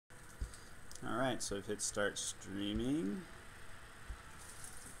Alright, so if hit start streaming,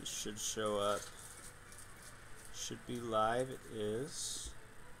 it should show up. Should be live. It is.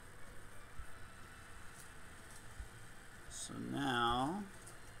 So now,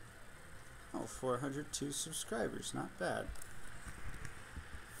 402 subscribers. Not bad.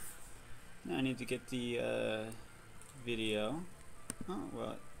 Now I need to get the video. Oh, well,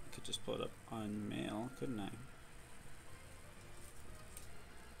 I could just pull it up on mail, couldn't I?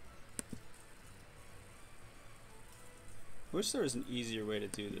 I wish there was an easier way to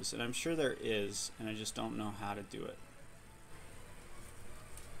do this, and I'm sure there is, and I just don't know how to do it.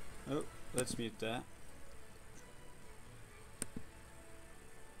 Oh, let's mute that.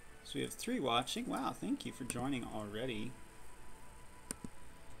 So we have 3 watching. Wow, thank you for joining already.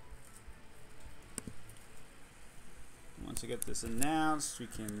 Once I get this announced, we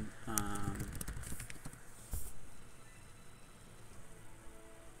can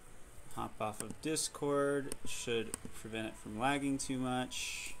hop off of Discord. Should prevent it from lagging too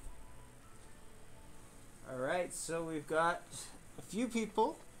much. Alright, so we've got a few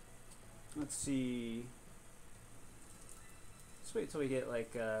people. Let's see. Let's wait till we get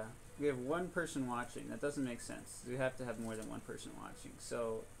like we have 1 person watching. That doesn't make sense. We have to have more than 1 person watching.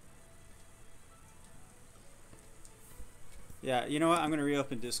 So yeah, you know what? I'm gonna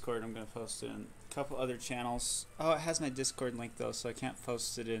reopen Discord. I'm gonna post it in a couple other channels. Oh, it has my Discord link though, so I can't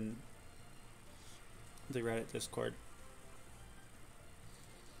post it in the Reddit Discord.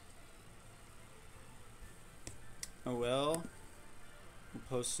 Oh well. We'll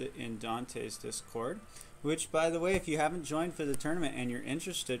post it in Dante's Discord. Which, by the way, if you haven't joined for the tournament and you're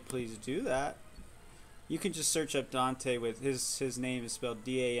interested, please do that. You can just search up Dante with his name is spelled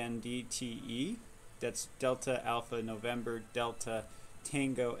D-A-N-D-T-E. That's Delta Alpha November Delta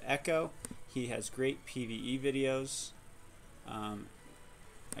Tango Echo. He has great PvE videos. I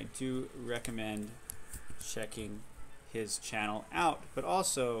do recommend checking his channel out, but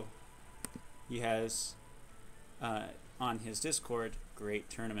also he has on his Discord great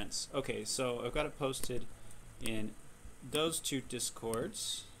tournaments. Okay, so I've got it posted in those 2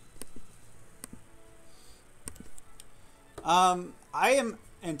 Discords. I am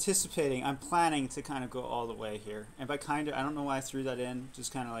anticipating, I'm planning to kind of go all the way here, and by kind of, I don't know why I threw that in,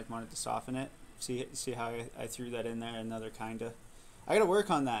 just kind of like wanted to soften it. See how I threw that in there, another kinda. I gotta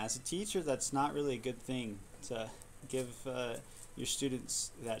work on that. As a teacher, that's not really a good thing to give your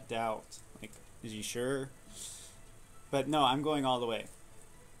students that doubt. Like, is you sure? But no, I'm going all the way.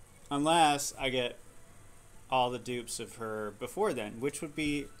 Unless I get all the dupes of her before then, which would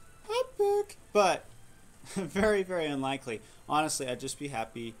be epic, but very, very unlikely. Honestly, I'd just be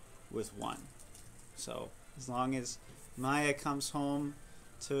happy with 1. So as long as Maya comes home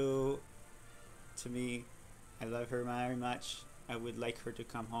to me, I love her very much. I would like her to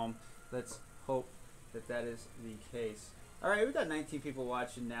come home. Let's hope that that is the case. Alright, we've got 19 people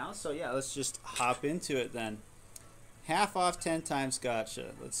watching now, so yeah, let's just hop into it then. Half off 10 times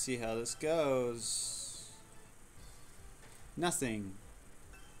gotcha. Let's see how this goes. Nothing.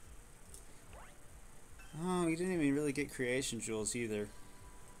 Oh, you didn't even really get creation jewels either.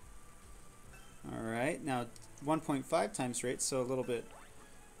 Alright, now 1.5 times rate, so a little bit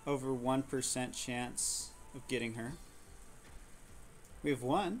over 1% chance of getting her. We have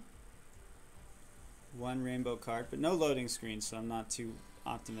 1 rainbow card, but no loading screen, so I'm not too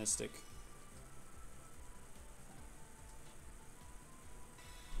optimistic.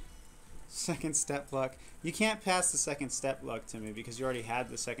 Second step luck. You can't pass the second step luck to me because you already had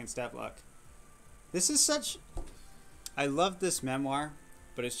the second step luck. This is such... I love this memoir,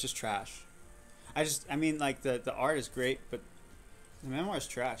 but it's just trash. I mean, like, the art is great, but the memoir is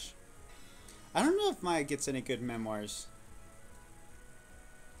trash. I don't know if Maya gets any good memoirs.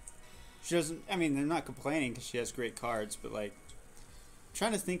 She doesn't... I mean, they're not complaining because she has great cards, but, like... I'm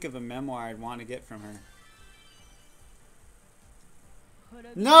trying to think of a memoir I'd want to get from her.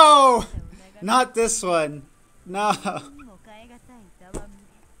 No! Not this one. No.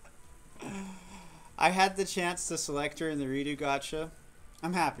 I had the chance to select her in the redo gacha.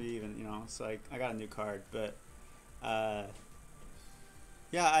 I'm happy even, you know, it's like I got a new card, but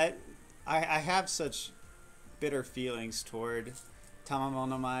yeah, I have such bitter feelings toward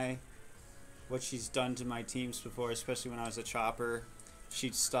Tamamonomai, what she's done to my teams before, especially when I was a chopper.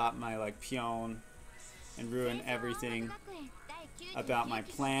 She'd stop my like peon and ruin everything about my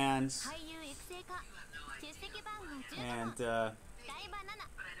plans. And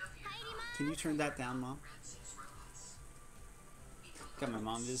can you turn that down, Mom? Got my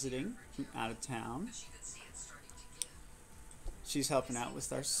mom visiting from out of town. She's helping out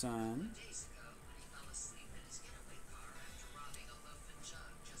with our son.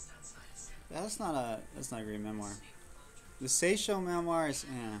 That's not a great memoir. The Seisho memoir is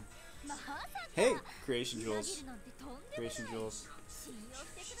Hey, Creation Jewels. Creation Jewels.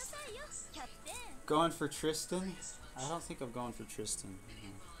 Going for Tristan? I don't think I'm going for Tristan.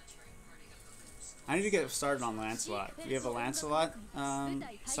 I need to get started on Lancelot. We have a Lancelot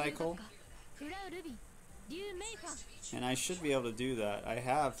cycle. And I should be able to do that. I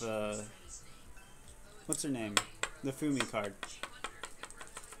have, what's her name? The Fumi card.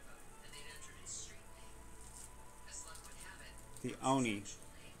 The Oni.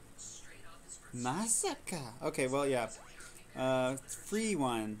 Masaka! Okay, well, yeah. Free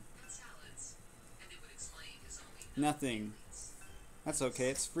one. Nothing. That's okay,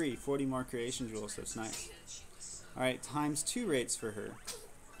 it's free. 40 more creation jewels, that's nice. Alright, times 2 rates for her.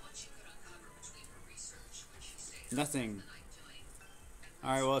 Nothing.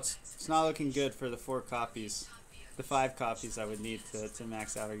 Alright, well, it's not looking good for the 4 copies. The 5 copies I would need to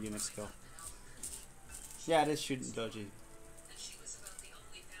max out our unit skill. Yeah, it is shooting doji.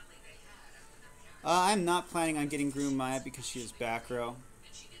 I'm not planning on getting Groom Maya because she is back row.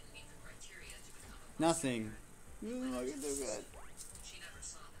 Nothing. I can do good.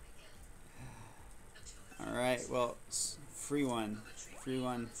 Alright, well, free one. Free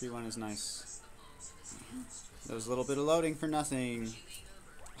one is nice. There was a little bit of loading for nothing.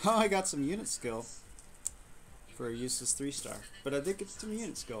 Oh, I got some unit skill for a useless 3-star. But I did get some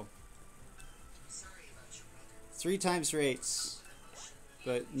unit skill. 3 times rates,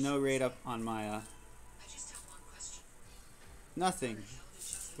 but no rate up on Maya. Nothing.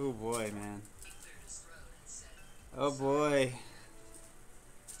 Oh boy, man. Oh boy.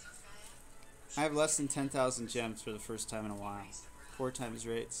 I have less than 10,000 gems for the first time in a while. 4 times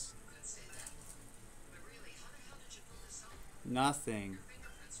rates. Nothing.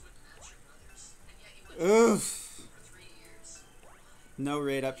 Oof. No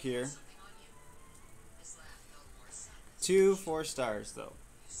rate up here. 2 4-stars though.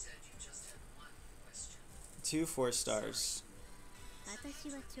 2 4-stars.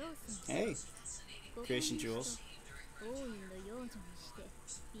 Hey, creation jewels.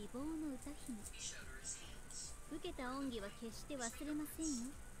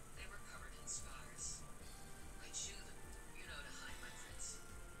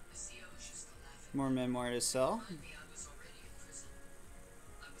 More memoir to sell.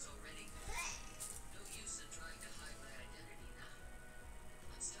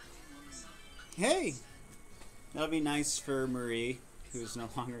 Hey! That'll be nice for Marie, who's no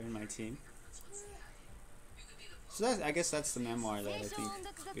longer in my team. So that, I guess that's the memoir that I think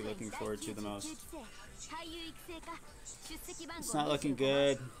I'll be looking forward to the most. It's not looking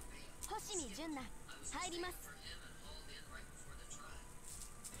good.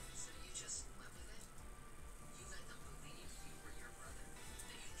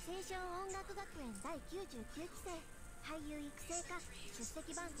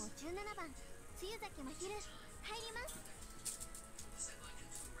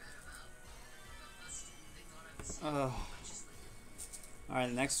 Alright,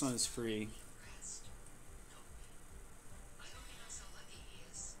 the next one is free.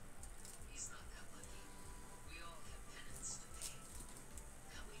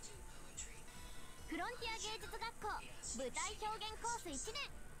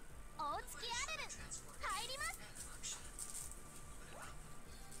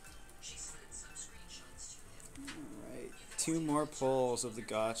 Alright, 2 more pulls of the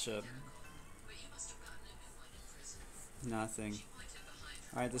gotcha. Nothing.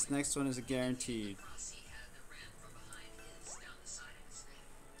 Alright, this next one is a guaranteed.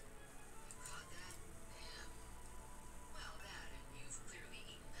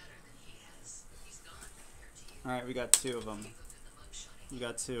 Alright, we got 2 of them. We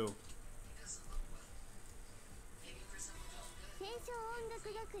got 2.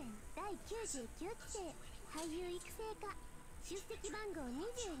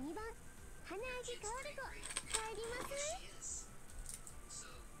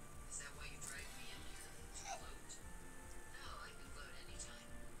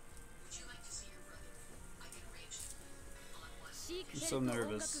 I'm so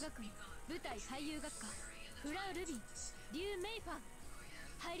nervous.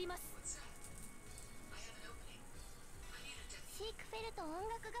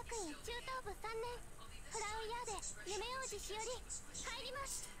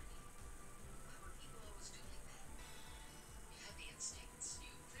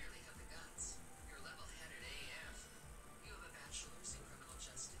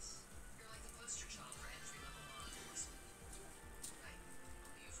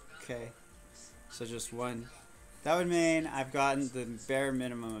 Okay, so just one That would mean I've gotten the bare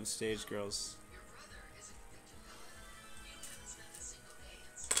minimum of stage girls.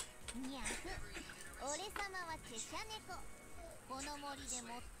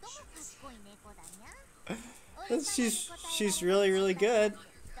 She's really good.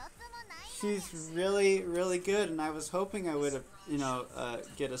 She's really good, and I was hoping I would have, you know,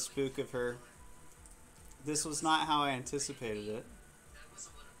 get a spook of her. This was not how I anticipated it.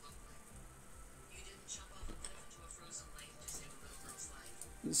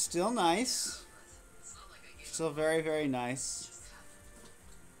 It's still nice. Still very nice.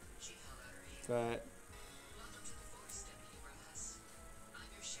 But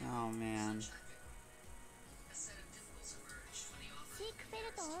oh man.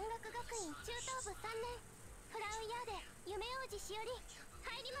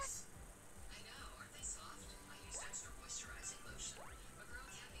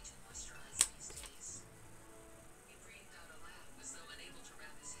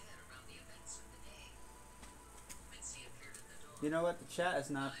 You know what? The chat has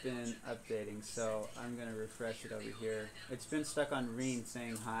not been updating, so I'm going to refresh it over here. It's been stuck on Reen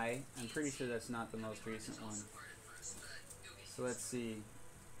saying hi. I'm pretty sure that's not the most recent one. So let's see.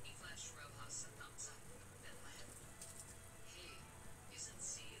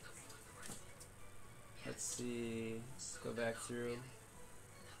 Let's see. Let's go back through.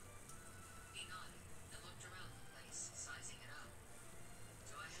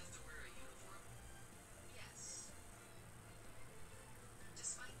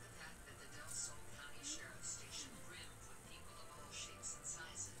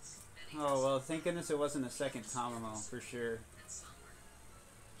 Oh, well, thank goodness it wasn't a second Tamamo, for sure.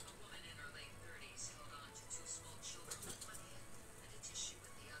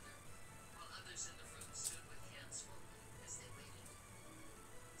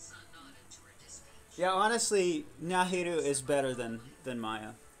 Yeah, honestly, Nahiru is better than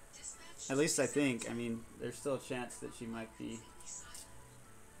Maya. At least I think. I mean, there's still a chance that she might be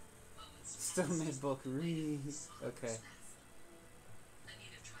still mid-bulk. Okay.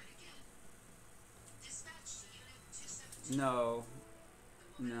 No.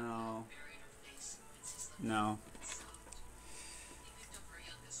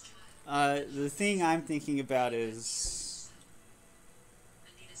 The thing I'm thinking about is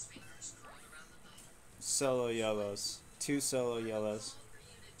solo YOLOs. 2 solo YOLOs.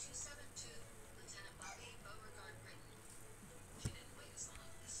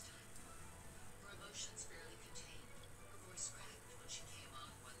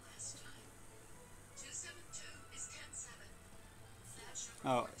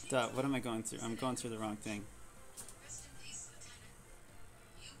 Oh, duh, what am I going through? I'm going through the wrong thing.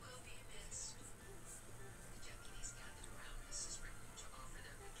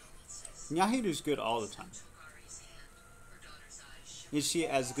 Nyahiru's good all the time. Is she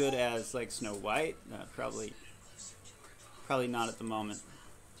as good as, like, Snow White? Probably not at the moment.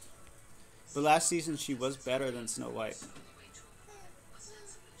 But last season she was better than Snow White.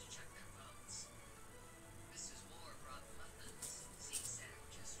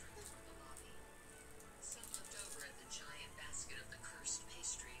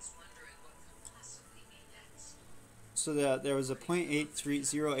 So there was a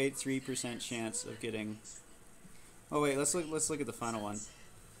 0.83% chance of getting. Oh wait, let's look at the final one.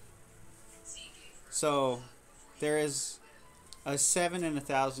 So there is a 7 in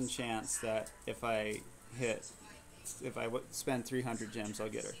 1,000 chance that if I spend 300 gems, I'll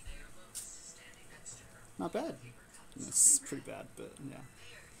get her. Not bad. It's pretty bad, but yeah.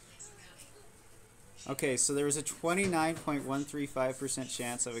 Okay, so there was a 29.135%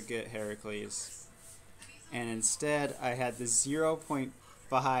 chance I would get Heracles. And instead, I had the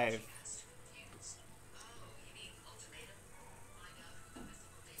 0.5.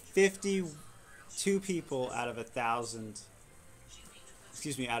 52 people out of 1,000.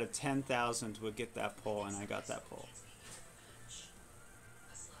 Excuse me, out of 10,000 would get that poll, and I got that poll.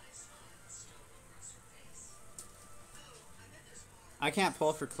 I can't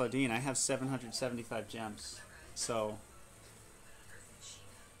pull for Claudine. I have 775 gems, so.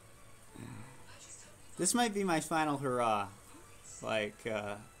 This might be my final hurrah. Like,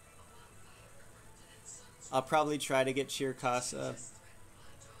 I'll probably try to get Chirkasa.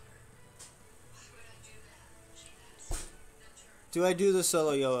 Do I do the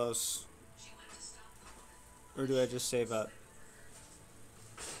solo YOLOs? Or do I just save up?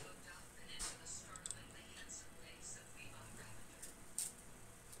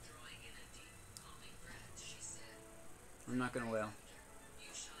 I'm not gonna wail.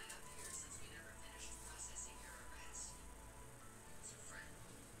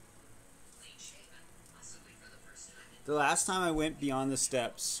 The last time I went beyond the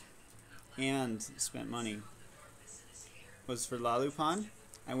steps and spent money was for Lalupan.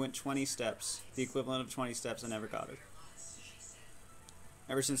 I went 20 steps, the equivalent of 20 steps. I never got her.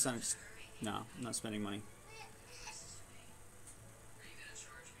 Ever since then, no, I'm not spending money.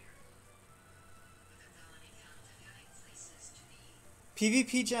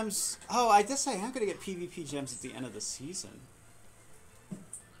 PvP gems. Oh, I guess I am going to get PvP gems at the end of the season.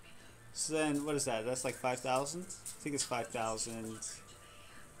 So then, what is that? That's like 5,000? I think it's 5,000.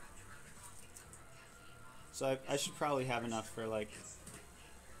 So I should probably have enough for like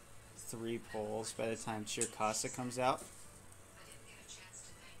 3 polls by the time Cheer Casa comes out.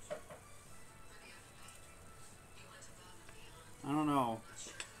 I don't know.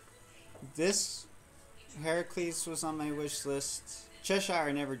 This Heracles was on my wish list. Cheshire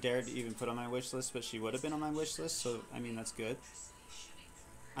I never dared to even put on my wish list, but she would have been on my wish list, so I mean that's good.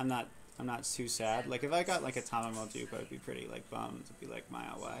 I'm not too sad. Like if I got like a Tamamo dupe, I'd be pretty like bummed to be like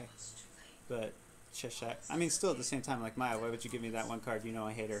Maya, why? But Cheshire, I mean still at the same time like Maya, why would you give me that one card? You know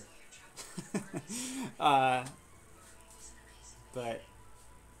I hate her. But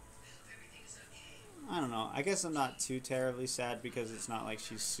I don't know. I guess I'm not too terribly sad because it's not like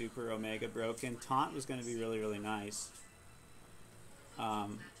she's super Omega broken. Taunt was going to be really, really nice.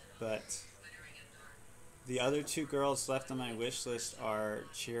 But the other 2 girls left on my wish list are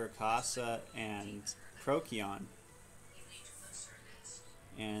Chiricasa and Procyon.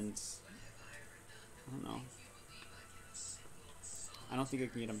 And I don't know. I don't think I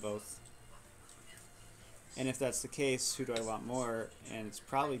can get them both. And if that's the case, who do I want more? And it's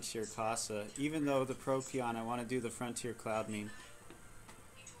probably Chiricasa. Even though the Procyon, I want to do the Frontier Cloud meme.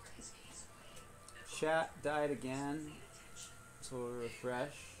 Chat died again. So we'll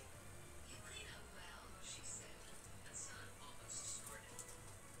refresh.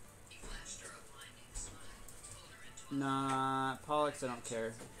 Nah, Pollux, I don't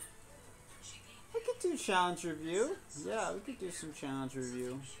care. We could do challenge review. Yeah, we could do some challenge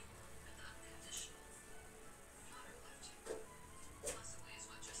review.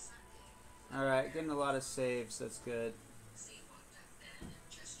 Alright, getting a lot of saves, that's good.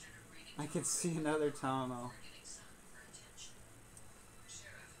 I can see another Tomo.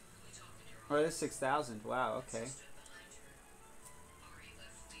 Oh, there's 6,000. Wow, okay.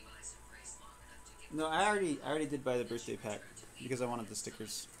 No, I already did buy the birthday pack because I wanted the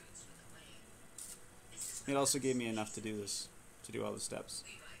stickers. It also gave me enough to do this, to do all the steps.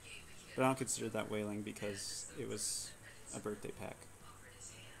 But I don't consider that whaling because it was a birthday pack.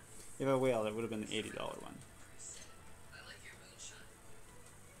 If I whaled, it would have been the $80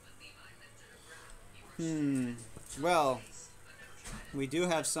 one. Well, we do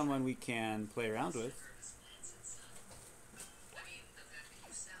have someone we can play around with.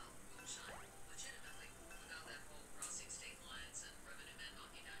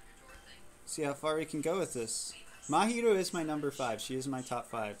 See how far we can go with this. Mahiro is my number 5. She is my top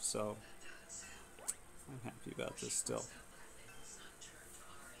 5, so I'm happy about this still.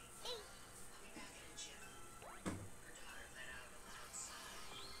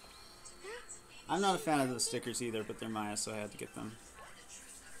 I'm not a fan of those stickers either, but they're Maya, so I had to get them.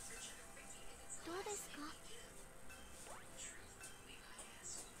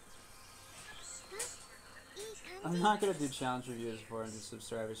 I'm not going to do challenge reviews for the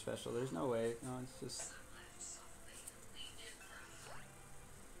subscriber special. There's no way. No, it's just...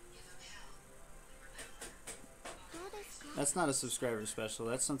 That's not a subscriber special.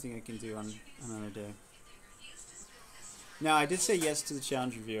 That's something I can do on another day. Now, I did say yes to the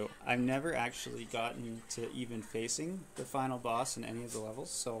challenge review. I've never actually gotten to even facing the final boss in any of the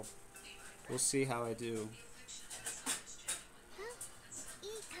levels, so we'll see how I do.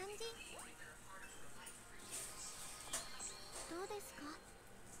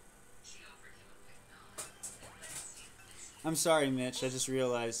 I'm sorry, Mitch. I just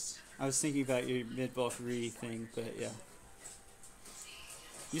realized. I was thinking about your mid-bulk re thing, but yeah.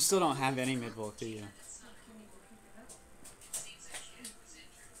 You still don't have any mid-bulk, do you?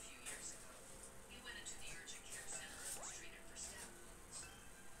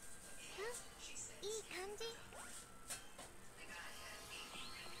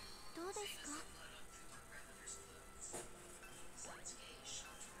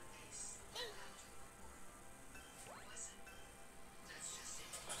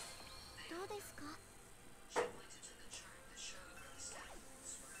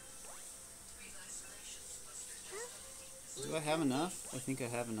 Do I have enough? I think I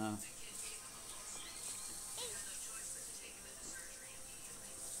have enough.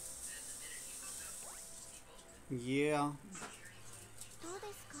 Yeah.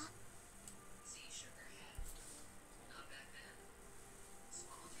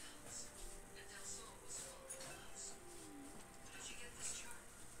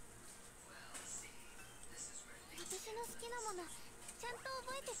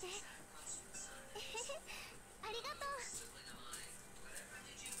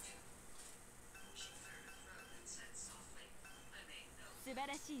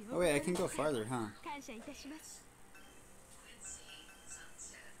 Oh wait, I can go farther, huh?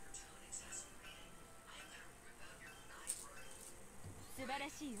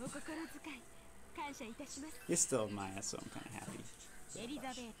 You're still Maya, so I'm kind of happy. エリザベ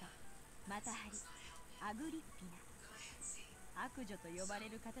ート、マタハリ、アグリッピナ。悪女と呼ばれ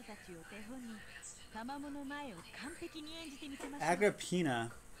る方たちを手本に、賜物前を完璧に演じてみせましょう。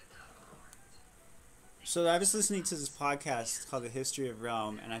 Agrippina. So I was listening to this podcast called The History of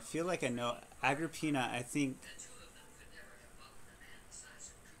Rome, and I feel like I know Agrippina. I think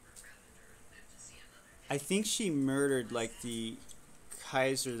she murdered like the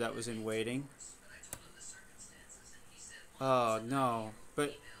Kaiser that was in waiting. Oh no,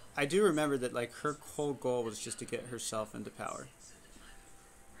 but I do remember that like her whole goal was just to get herself into power.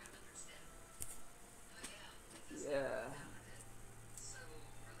 Yeah.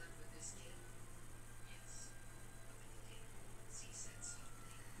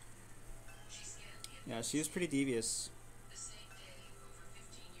 Yeah, she was pretty devious.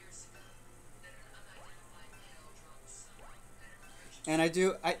 And I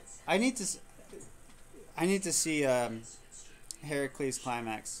need to see Heracles'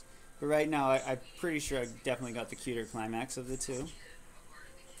 climax. But right now I'm pretty sure I definitely got the cuter climax of the two.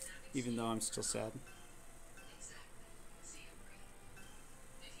 Even though I'm still sad.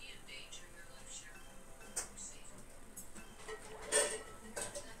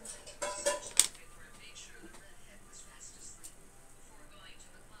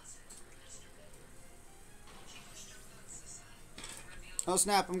 Oh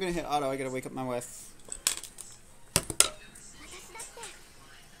snap, I'm gonna hit auto, I gotta wake up my wife.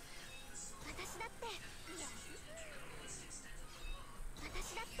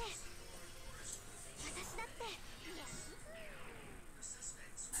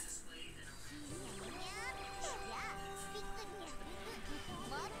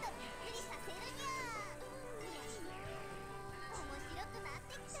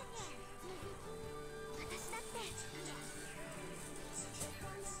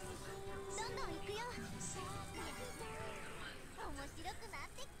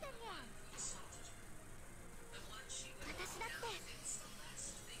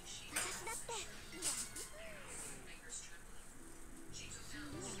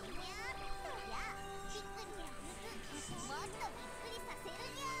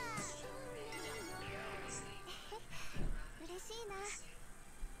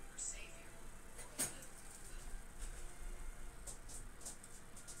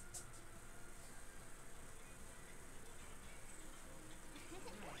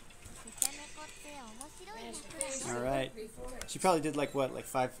 Alright. She probably did like what, like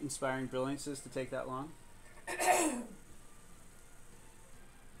 5 inspiring brilliances to take that long?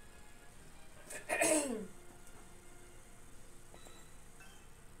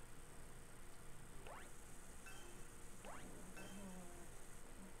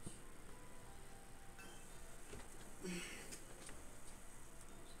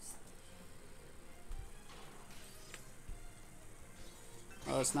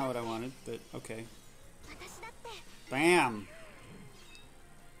 Oh, that's not what I wanted, but okay. Bam!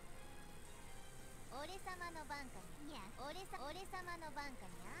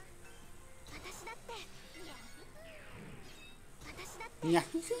 Yeah.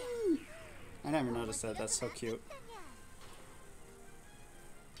 I never noticed that. That's so cute.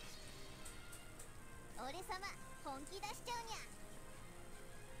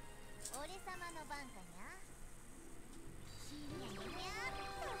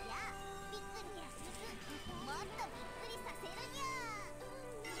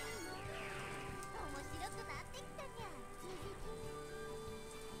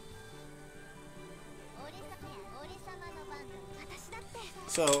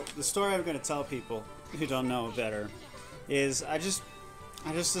 So the story I'm going to tell people who don't know better is I just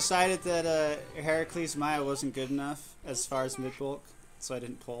decided that Heracles Maya wasn't good enough as far as mid bulk, so I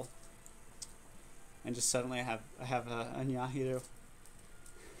didn't pull. And just suddenly I have a Nyahiru.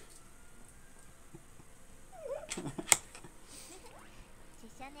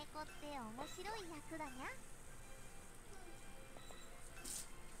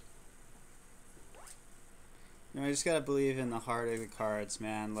 You know, I just gotta believe in the heart of the cards,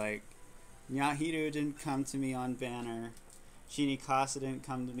 man. Like, Nyahiru didn't come to me on banner. Shinikasa didn't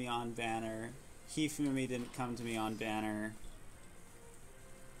come to me on banner. Hifumi didn't come to me on banner.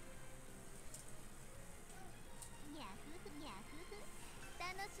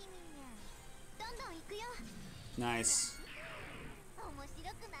 Nice.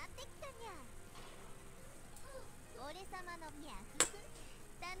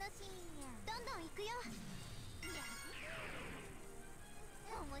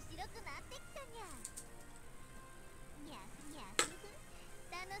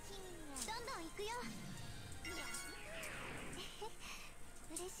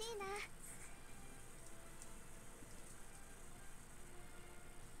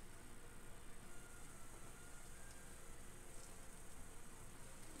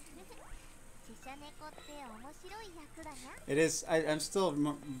 It is. I'm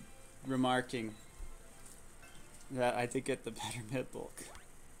still remarking that I did get the better mid bulk.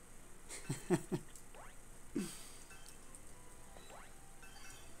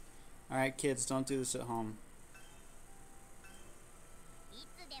 Alright, kids, don't do this at home.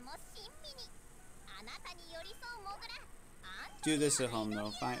 Do this at home,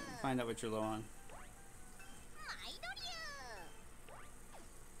 though. Find out what you're low on.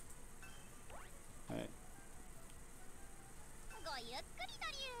 Alright.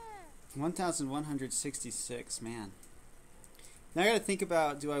 1,166, man. Now I gotta think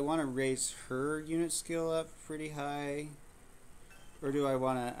about, do I want to raise her unit skill up pretty high? Or do I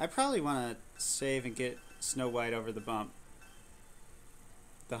want to... I probably want to save and get Snow White over the bump.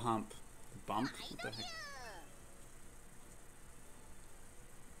 The hump. The bump? What the heck?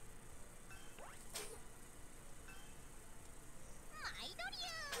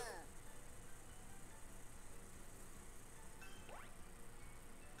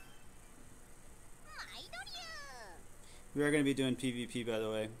 We are going to be doing PvP, by the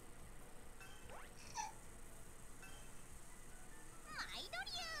way.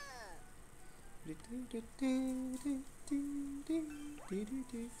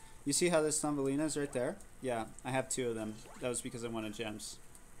 You see how this Thumbelina is right there? Yeah, I have 2 of them. That was because I wanted gems.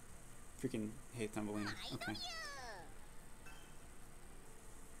 Freaking hate Thumbelina. Okay.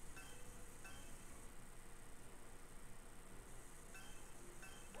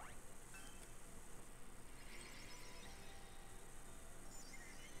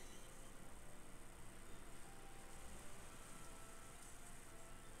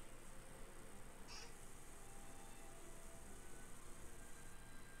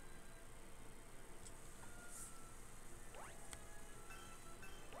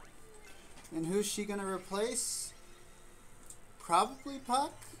 And who's she gonna replace? Probably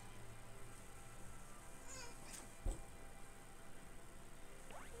Puck?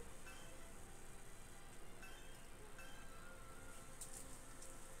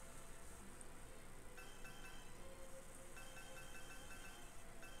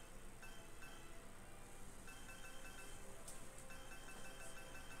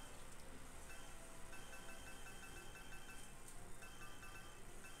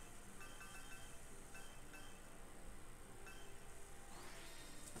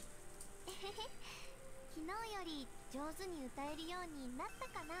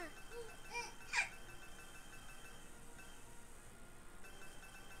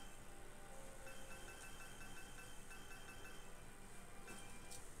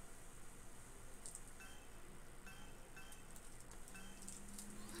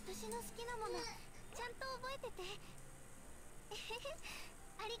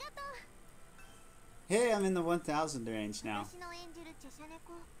 Hey, I'm in the 1,000 range now.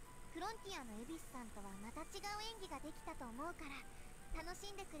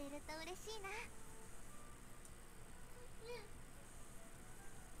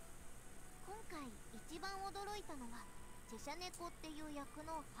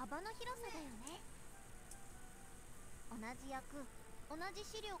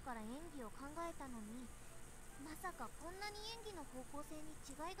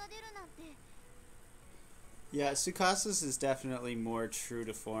 Yeah, Tsukasa's is definitely more true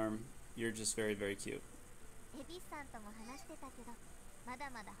to form. You're just very, very cute.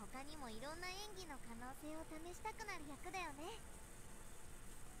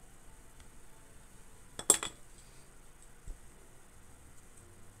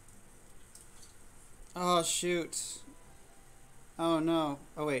 Oh, shoot. Oh, no.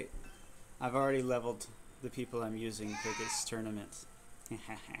 Oh, wait. I've already leveled the people I'm using for this tournament.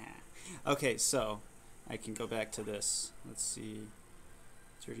 Okay, so I can go back to this. Let's see.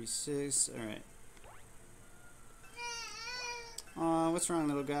 36. Alright. Aw, what's wrong,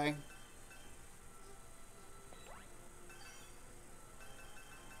 little guy?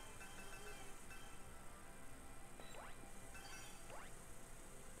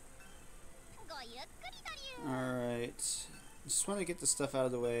 Alright. Just want to get the stuff out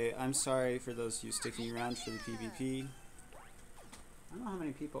of the way. I'm sorry for those of you sticking around for the PvP. I don't know how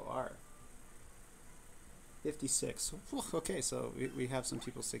many people are. 56. Okay, so we have some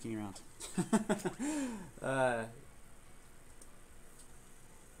people sticking around.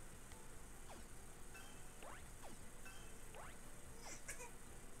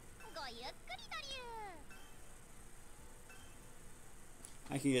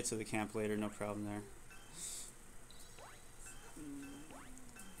 can get to the camp later, no problem there.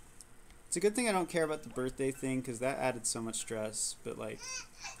 It's a good thing I don't care about the birthday thing, because that added so much stress, but like,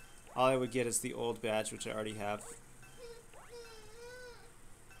 all I would get is the old badge, which I already have.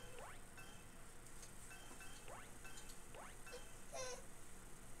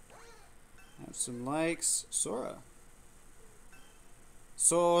 Have some likes. Sora.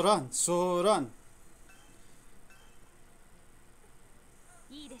 Soran, Soran.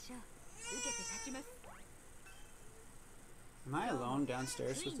 Am I alone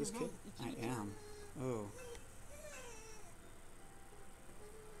downstairs with this kid? I am. Oh.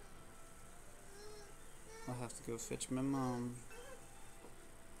 I'll have to go fetch my mom.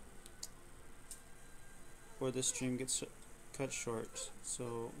 Or this stream gets cut short,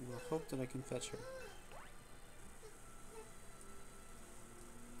 so we'll hope that I can fetch her.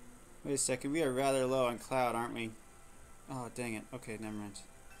 Wait a second, we are rather low on cloud, aren't we? Oh, dang it. Okay, never mind.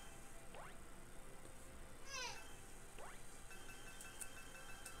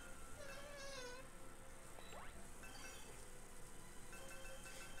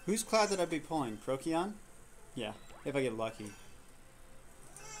 Whose cloud did I be pulling? Procyon? Yeah, if I get lucky.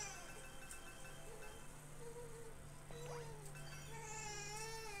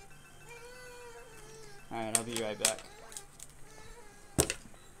 Alright, I'll be right back. Hey,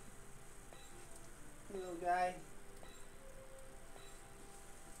 little guy.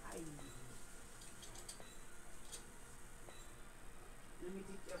 Hi. Let me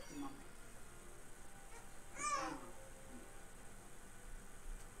take you up to mama.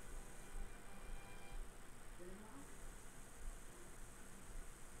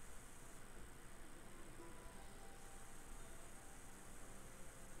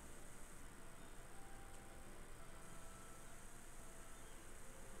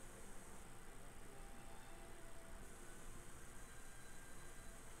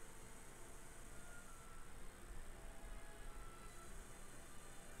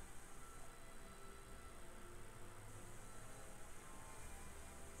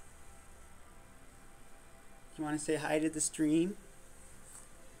 You want to say hi to the stream?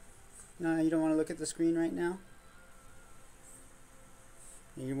 No, you don't want to look at the screen right now?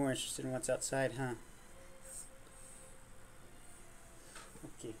 You're more interested in what's outside, huh?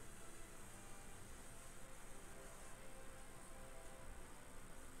 Okay.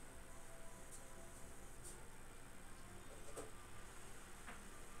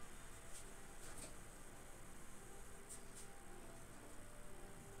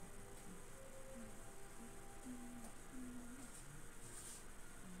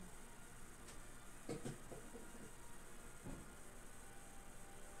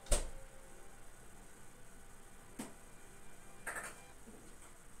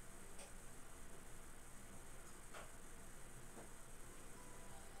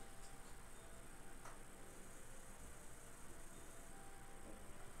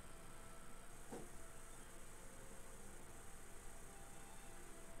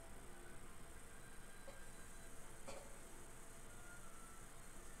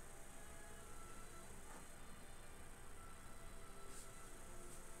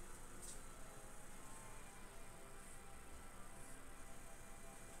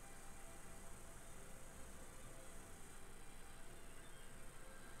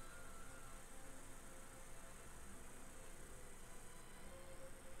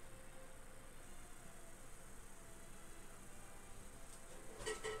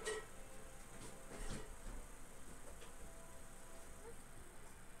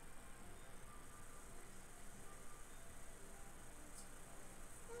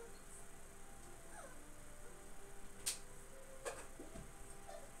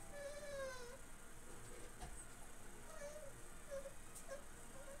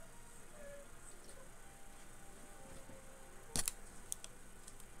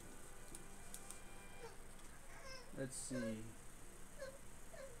 Let's see.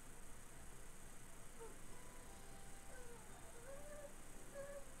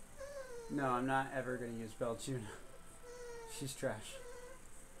 No, I'm not ever going to use Belchuna. She's trash.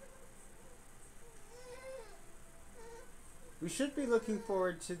 We should be looking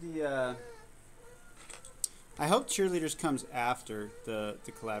forward to the, I hope Cheerleaders comes after the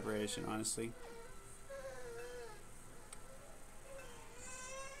collaboration, honestly.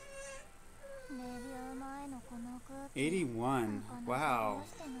 '81. Wow.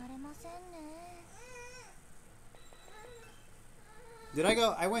 Did I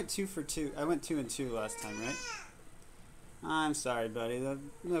go? I went 2 for 2. I went 2 and 2 last time, right? I'm sorry, buddy. The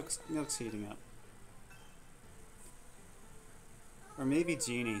milk's heating up. Or maybe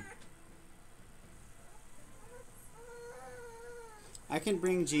Genie. I can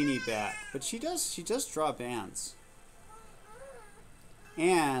bring Jeannie back, but she does draw bands.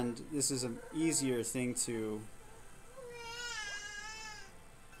 And this is an easier thing to...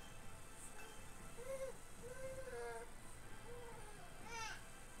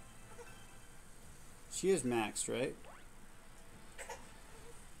 She is maxed, right?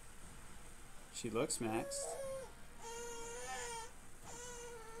 She looks maxed.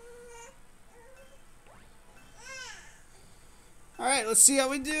 Alright, let's see how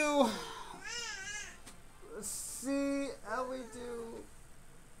we do. Let's see how we do.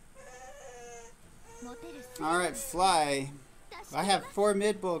 Alright, fly. I have 4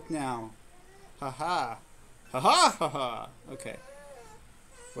 mid bulk now. Haha. Haha haha. Okay.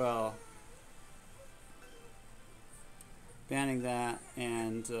 Well, banning that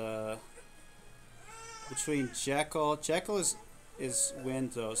and between Jekyll is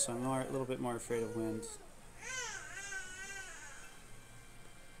wind though, so I'm a little bit more afraid of wind.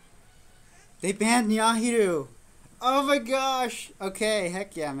 They banned Nyahiru! Oh my gosh! Okay,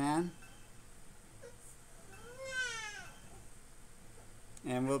 heck yeah, man.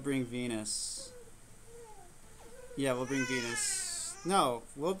 And we'll bring Venus. Yeah, we'll bring Venus. No,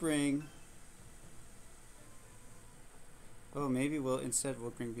 we'll bring... Oh, maybe we'll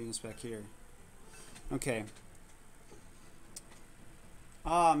bring Venus back here. Okay.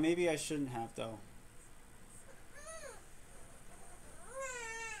 Ah, maybe I shouldn't have though.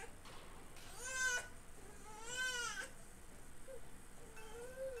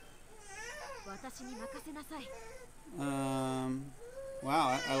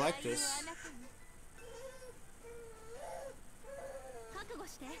 Wow, I like this.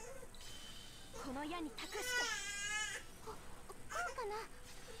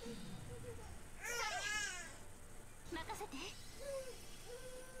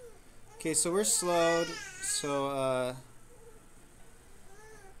 Okay, so we're slowed, so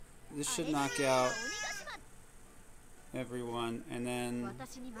this should knock out everyone, and then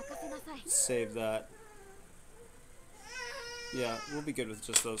save that. Yeah, we'll be good with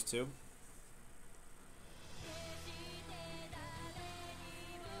just those two.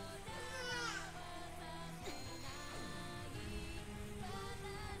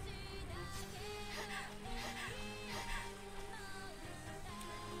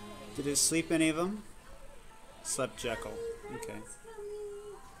 Did it sleep any of them? Slept Jekyll. Okay.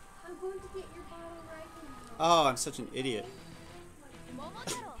 I'm going to get your bottle right now. Oh, I'm such an idiot.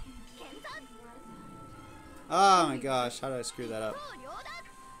 Oh my gosh, how did I screw that up?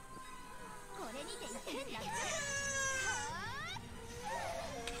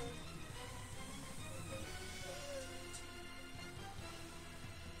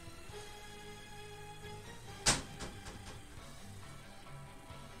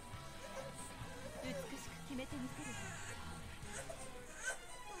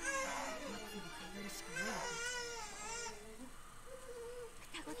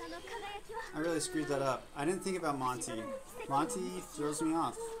 I really screwed that up. I didn't think about Monty. Monty throws me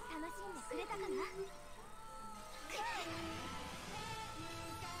off.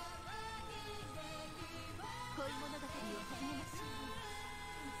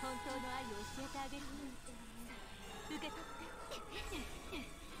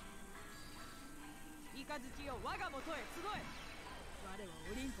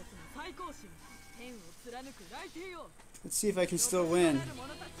 Let's see if I can still win.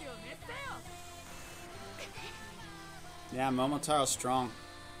 Yeah, Momotaro's strong.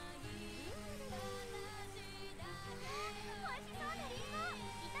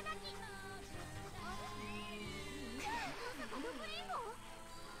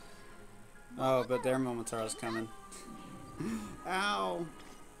 Oh, but their Momotaro's coming. Ow!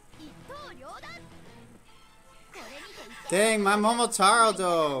 Dang, my Momotaro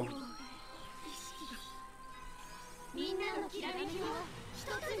though!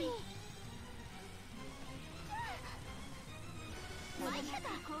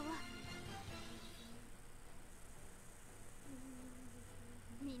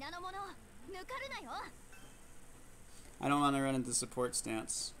 I don't want to run into support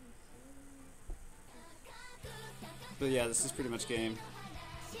stance. But yeah, this is pretty much game.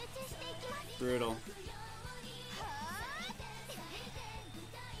 Brutal.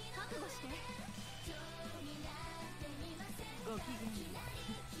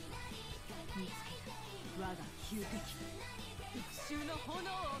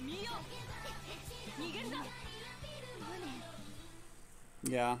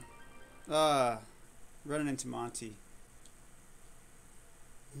 Yeah. Running into Monty.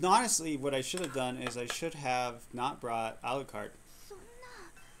 Honestly, what I should have done is I should have not brought Alucard.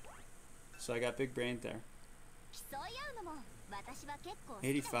 So I got big brain there.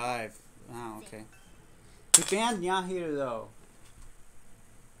 85. Oh, okay. They banned Nyahiru though.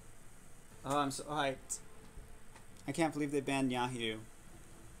 Oh, I'm so hyped. I can't believe they banned Nyahiru.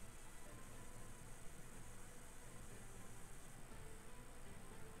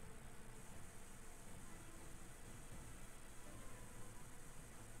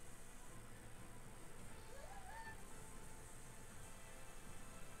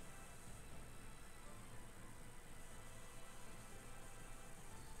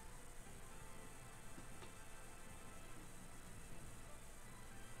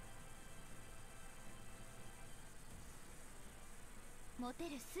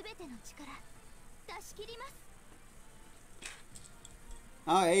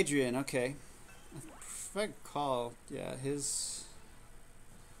 Oh, Adrian, okay. If I recall, yeah, his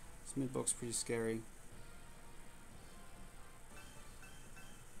mid-bulk's pretty scary.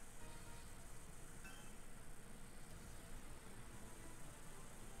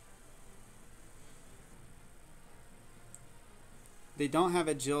 They don't have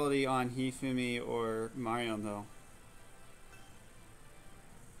agility on Hifumi or Marion though.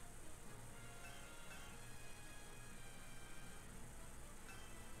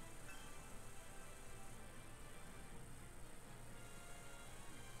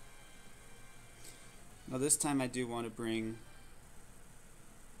 Now this time I do want to bring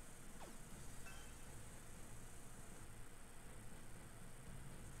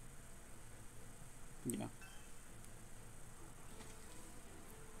yeah.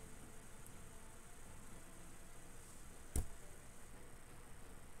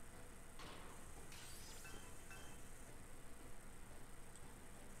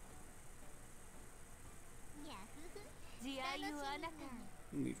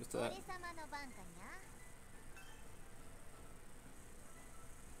 Leave with that.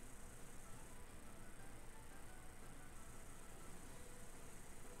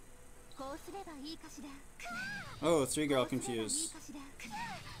 Oh, 3-girl confused.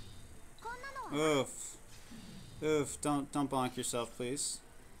 Oof. Oof, don't bonk yourself, please.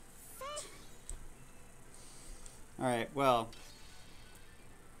 Alright, well.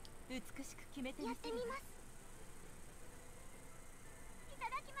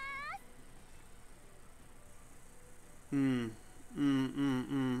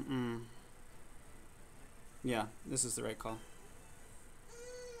 Yeah, this is the right call.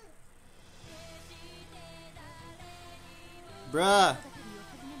 Bruh!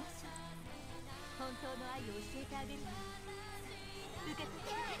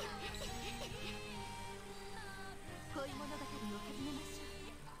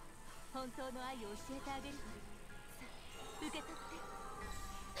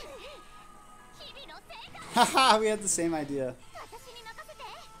 Haha, we had the same idea.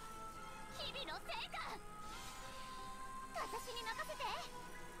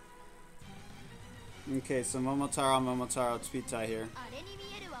 Okay, so Momotaro speed tie here.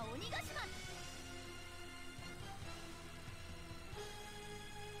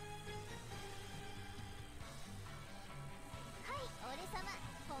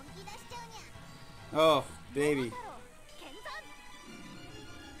 Oh, baby.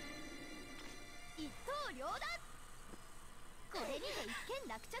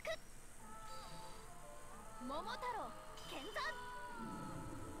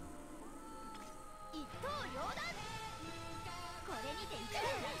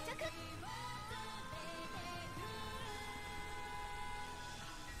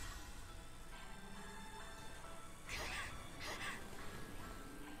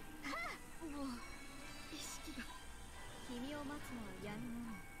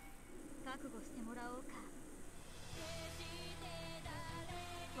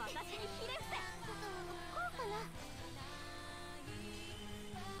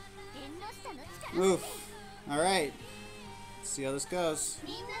 Oof. Alright. Let's see how this goes.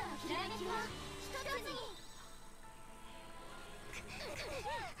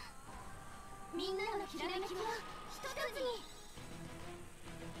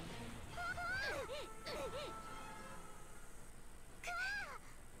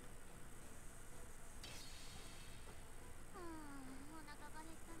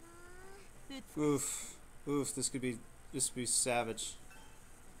 Oof. Oof, this could be savage.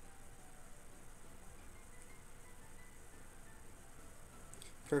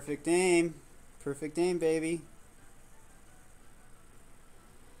 Perfect aim. Perfect aim, baby.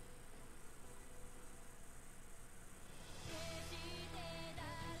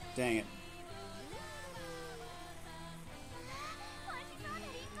 Dang it.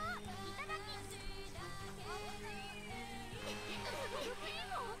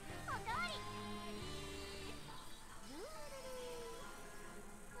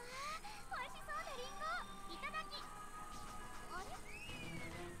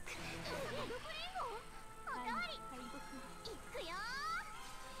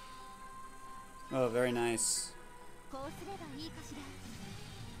 very nice. こうすればいいかしら。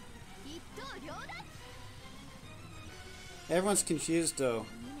一刀両断。 Everyone's confused though.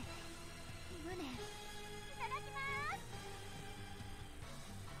 胸。いただきます。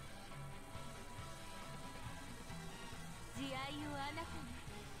慈愛をあなたに。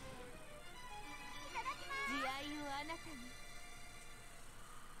いただきます。慈愛をあなたに。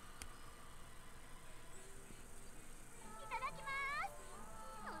いただきます。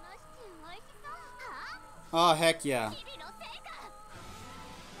このシチュー美味しそう。はあ？ Oh, heck yeah. 日々の成果。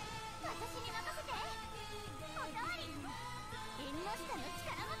私に任せて。おかわり。縁の下の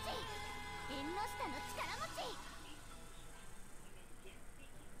力持ち。縁の下の力持ち。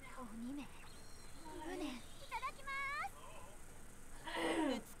鬼め。胸。いただきます。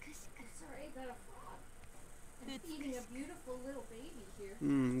美しく。 Sorry, I got a frog. I'm feeding a beautiful little baby here.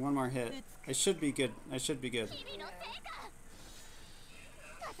 One more hit. I should be good. I should be good. 日々の成果。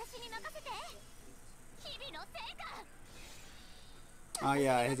私に任せて。日々の成果。 Oh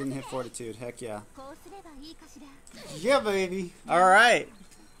yeah, I didn't hit fortitude. Heck yeah. こうすればいいかしら。 Yeah, baby. All right.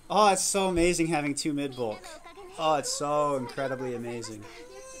 Oh, it's so amazing having 2 mid bulk. Oh, it's so incredibly amazing.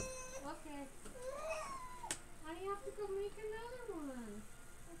 Okay. I have to go make another one.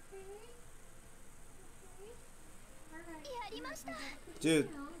 Okay? Okay? Alright. やりました。 Dude,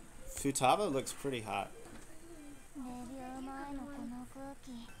 Futaba looks pretty hot. レビュー前のこの空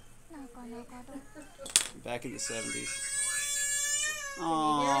気、なかなかど。 Back in the 70s.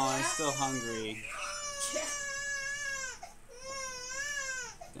 Oh, I'm still hungry.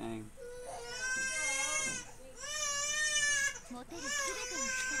 Dang. モテるすべての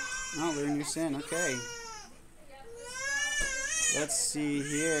力。 Oh, learn your sin. Okay. Let's see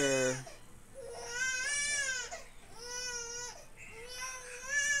here.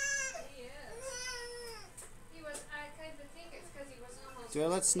 He was, I kind of think it's because he was almost. Do I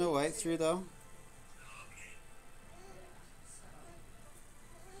let Snow White through though?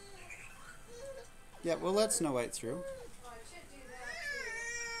 Yeah, we'll let Snow White through. Oh, I should do that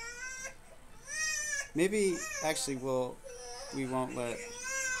too. Maybe actually we won't let.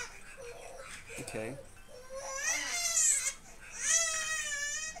 Okay. No,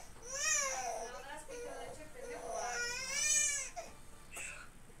 that's because I took the nipple out.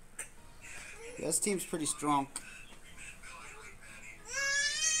 Yeah, this team's pretty strong.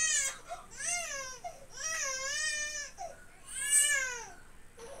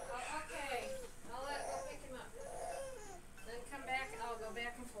 Oh, okay. I'll pick him up. Then come back. I'll go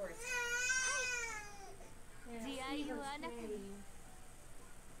back and forth.慈愛をあなたに。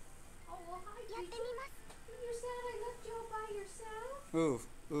 Oh, well, hi, やって Gigi. みます。 You said I left you all by yourself? Ooh,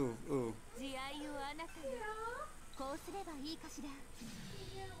 ooh, ooh. 慈愛をあなたに。 Yeah. こうすればいいかしら。 You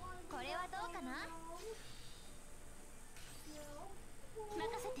didn't want to これはどうかな。 No. 任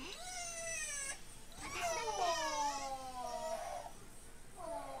せて。私だって。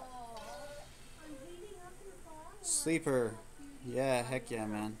 I'm beating up your bottle. Sleeper. Yeah, heck yeah,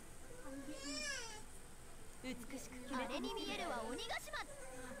 man. 美しくあれに見えるは鬼ヶ島。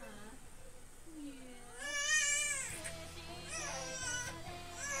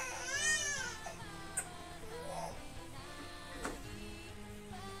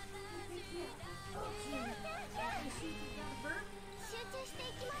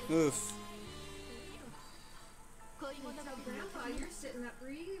 Oof. Grandpa, you're sitting up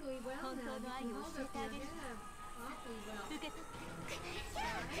really well now. You can hold up your head awfully well.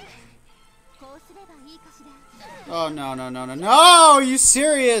 Oh no, no, no, no, no! Are you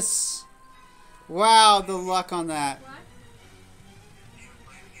serious? Wow, the luck on that. What?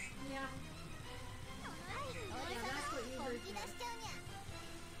 Yeah. Yeah, that's what you heard.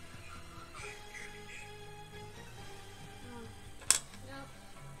 Nope.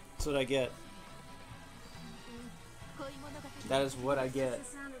 That's what I get. That is what I get. It's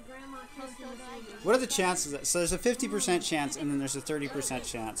the sound of Grandma kissing the baby. What are the chances? So there's a 50% chance and then there's a 30%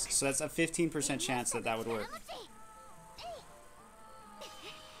 chance. So that's a 15% chance that would work. I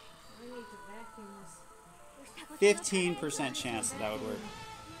need to vacuum this. 15% chance that would work.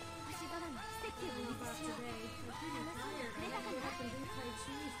 I don't know about today. I'm pretty tired. I had to get up and do Tai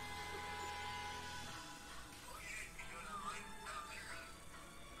Chi.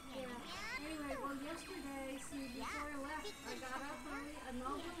 Yeah. Anyway, well, yesterday, see, before I left, I got up early, I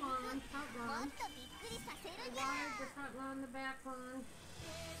mowed the lawn, front lawn. I watered the front lawn, the back lawn.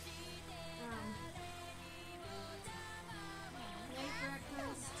 Made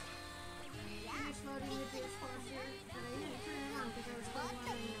breakfast. Finished loading the dishwasher, but I didn't turn it on because I was still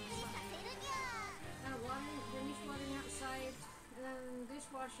watering outside. Finished watering outside, and then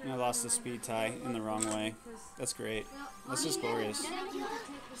dishwasher. dishwasher. I lost the speed tie in the wrong way. That's great. This is glorious.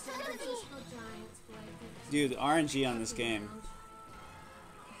 Dude, RNG on this game.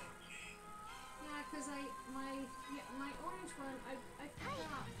 Yeah, because my orange one, I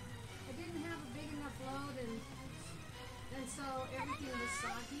forgot. I didn't have a big enough load, and so everything was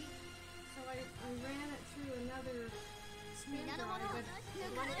soggy. So I ran it through another spin dry, but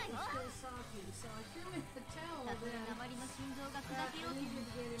the light was still soggy. So I threw in the towel then.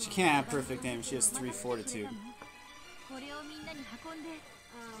 She can't have perfect aim. She has 3 fortitude.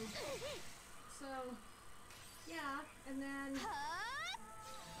 So, yeah, and then...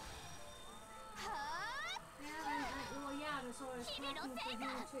 and so I was talking to him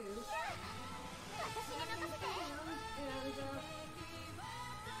too.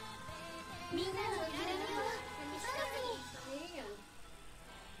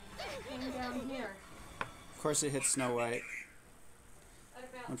 And down here. Of course it hits Snow White.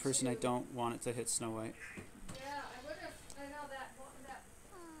 One person I don't want it to hit Snow White. Yeah, I would have, I know that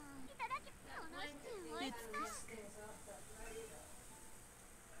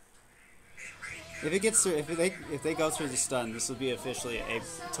If it gets through, if they go through the stun, this will be officially a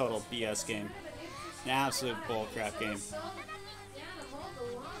total BS game, an absolute bullcrap game.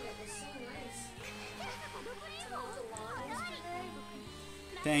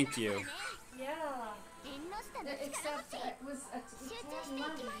 Thank you. Yeah. Except it was a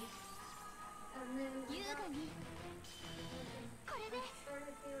money. And then I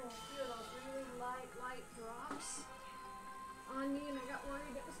started feeling a few of those really light drops on me, and I got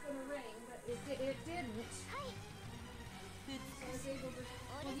worried it was going to rain, but it didn't. So I was able to,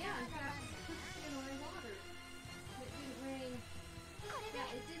 well, yeah, in fact, I watered. It didn't rain.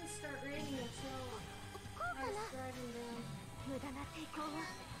 Yeah, it didn't start raining until I was driving down.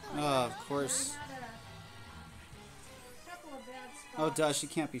 Oh, of course. I had a couple of bad spots. Oh, duh, she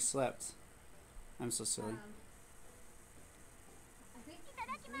can't be slept. I'm so silly. I think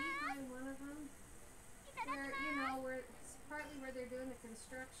behind one of them, where it's partly where they're doing the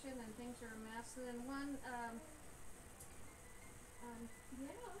construction and things are a mess, and then one,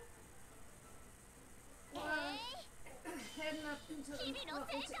 heading up into the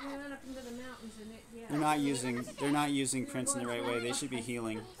mountains, and They're not using Prince in the right way. They should be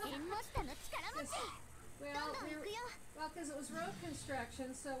healing. Well, because it was road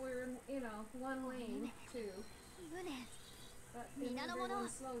construction, so we were in, one lane, too. But then everyone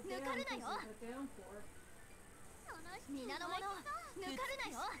slowed down because of the downpour.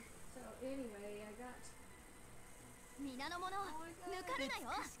 So anyway, I got...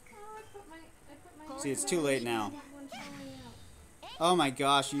 See, it's too late now. Oh my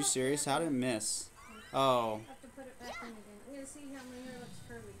gosh, are you serious? How did it miss? Oh. I have to put it back in again. I'm going to see how my hair looks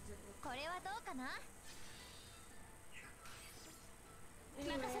curly.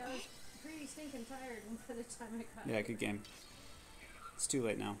 Anyway, I was pretty stinking tired by the time I got Yeah, good game. It's too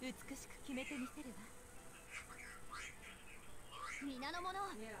late now. Yeah.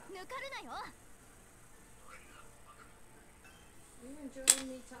 You enjoying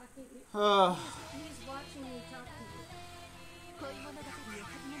me talking? He's watching me talk to you. I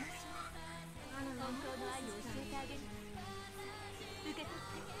don't know.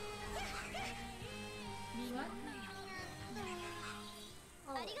 What?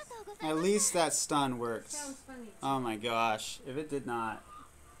 Oh, At least that stun worked. sounds funny. Oh my gosh. If it did not.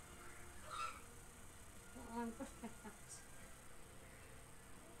 Yeah.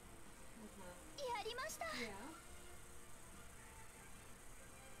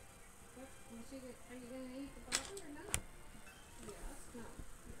 Are you going to eat the bottom or not? Yes. No.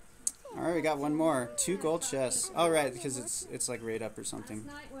 Yes. Alright, we got one more. 2 gold chests. Oh, right, because it's like right up or something.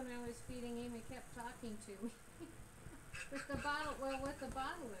 Last night when I was feeding him, he kept talking to me. With the bottle is,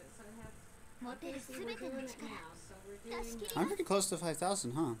 I have... Obviously, we're doing it now, so we're doing... I'm pretty close to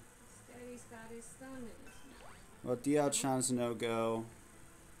 5,000, huh? Daddy's got his thumb in his mouth. Well, Diao-chan's no-go.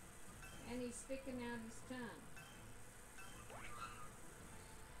 And he's sticking out his tongue.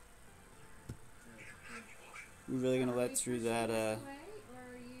 We're really gonna let through that, Or are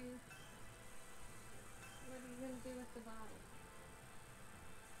you... What are you going to do with the bottle?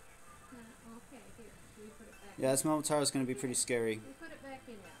 Okay, here. We put it back Yeah, this Momotaro's gonna be pretty scary. We put it back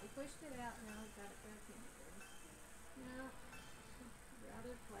in now. We pushed it out, now we've got it back in again. Now,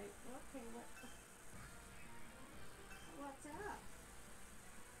 rather plate. Okay, what's up?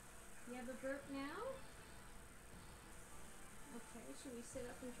 You have a burp now? Okay, should we sit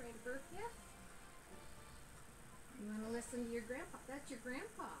up and try to burp yet? You want to listen to your grandpa? That's your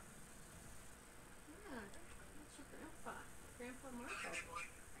grandpa. Yeah, that's your grandpa. Grandpa Marco.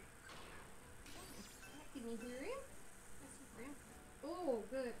 Can you hear him? That's your grandpa. Oh,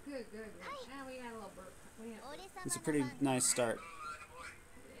 good. Now we got a little burp. It's a pretty nice start.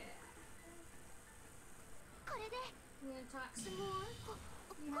 Yeah. You gonna talk some more?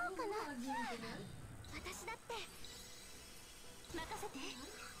 You have a lot of you there.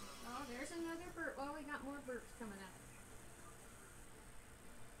 Oh, there's another burp. Oh, we got more burps coming up.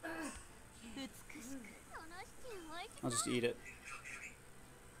 I'll just eat it.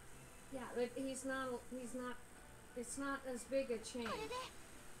 Yeah, but it's not as big a change.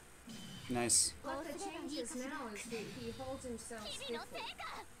 Nice. What the change is now is that he holds himself stiffly.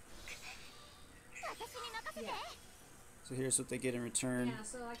 Yeah. So here's what they get in return. Yeah,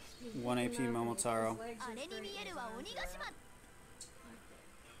 so like 1 AP Momotaro.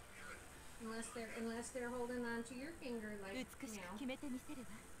 Unless they're holding on to your finger like now.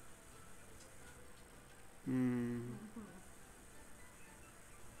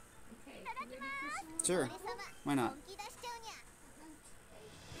 Okay, you ready for some Sure. Why not?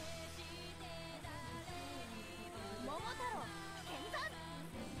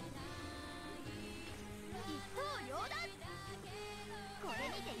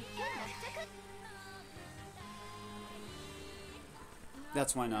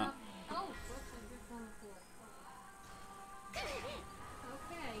 That's why not. Oh, whoops, I just on the floor.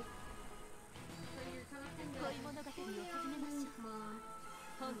 Okay. So you're talking to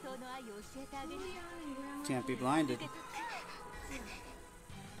Can't be blinded. Nope,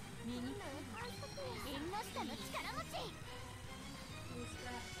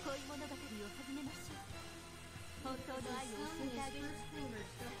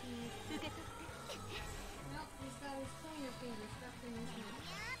 he's got his pointer finger stuck in his mouth.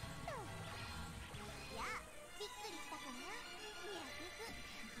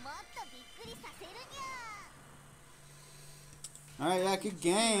 Alright, yeah, good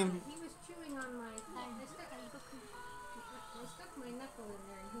game. He was chewing on my... I stuck my knuckle in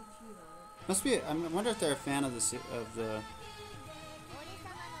there and he chewed on it. Must be. I wonder if they're a fan of the. So I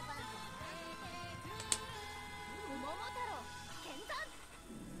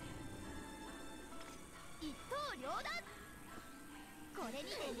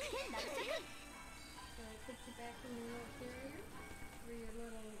put you back in your little carrier for your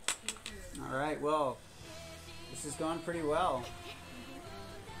little... All right. Well, this has gone pretty well.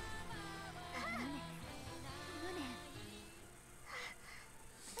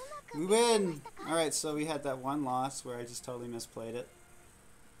 We win! Alright, so we had that one loss where I just totally misplayed it.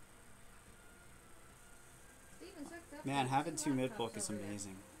 Steven's hooked up Man, with having two two mid laptops bulk is over there.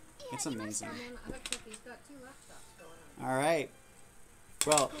 amazing. It's amazing. And then I hooked up, he's got two laptops going on. Alright.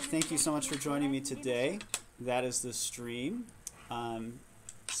 Well, thank you so much for joining me today. That is the stream.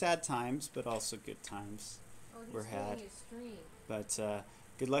 Sad times, but also good times Oh, he's were doing had. his stream. But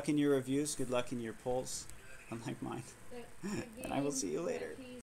good luck in your reviews. Good luck in your polls, unlike mine. The And I will game see you later. that he's